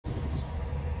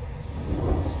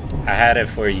I had it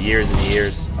for years and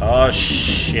years. Oh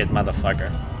shit, motherfucker.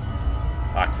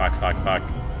 Fuck, fuck, fuck, fuck.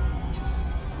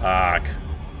 Fuck.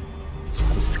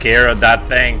 I'm scared of that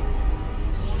thing.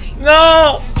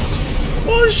 No!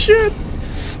 Oh shit!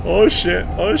 Oh shit,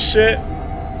 oh shit.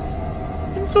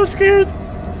 I'm so scared.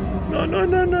 No, no,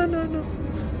 no, no, no, no.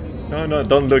 No, no,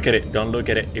 don't look at it. Don't look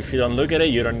at it. If you don't look at it,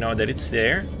 you don't know that it's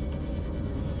there.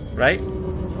 Right?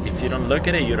 If you don't look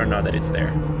at it, you don't know that it's there.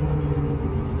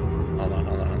 Hold on,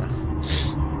 hold on, hold on.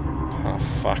 Oh,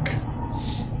 fuck.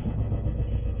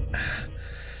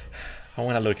 I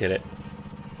want to look at it.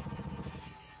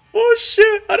 Oh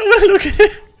shit, I don't want to look at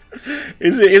it.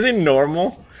 Is it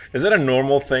normal? Is it a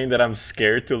normal thing that I'm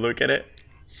scared to look at it?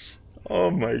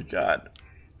 Oh my god.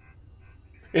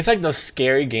 It's like those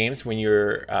scary games when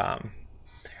you're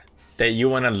that you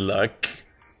want to look.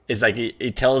 It's like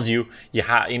it tells you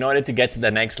in order to get to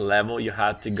the next level, you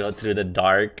have to go through the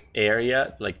dark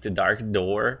area, like the dark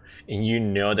door, and you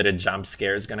know that a jump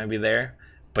scare is gonna be there,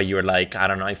 but you're like, I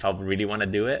don't know if I really want to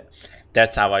do it.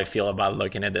 That's how I feel about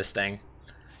looking at this thing.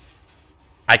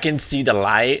 I can see the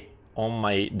light on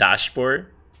my dashboard.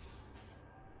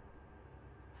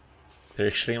 They're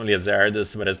extremely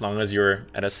hazardous, but as long as you're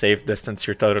at a safe distance,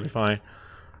 you're totally fine.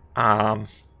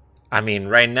 I mean,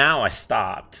 right now I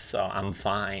stopped, so I'm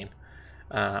fine.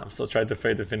 I'm still trying to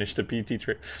finish the PT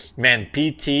trick. Man,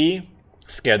 PT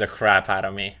scared the crap out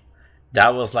of me.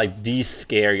 That was like the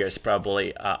scariest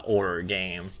probably horror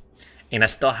game, and I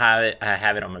still have it. I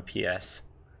have it on my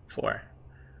PS4.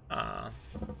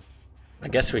 I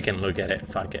guess we can look at it.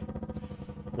 Fuck it.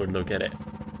 We'll look at it.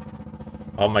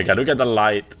 Oh my god! Look at the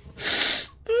light.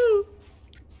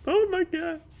 Oh my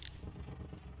god.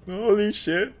 Holy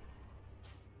shit.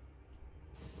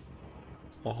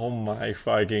 Oh my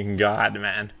fucking god,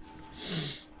 man.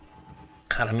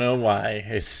 I don't know why.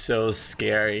 It's so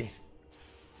scary.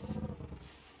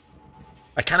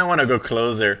 I kind of want to go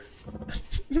closer.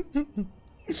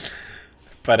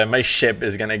 But my ship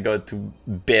is gonna go to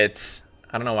bits.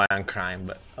 I don't know why I'm crying,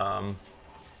 but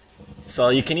so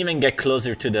you can even get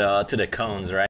closer to the cones, right?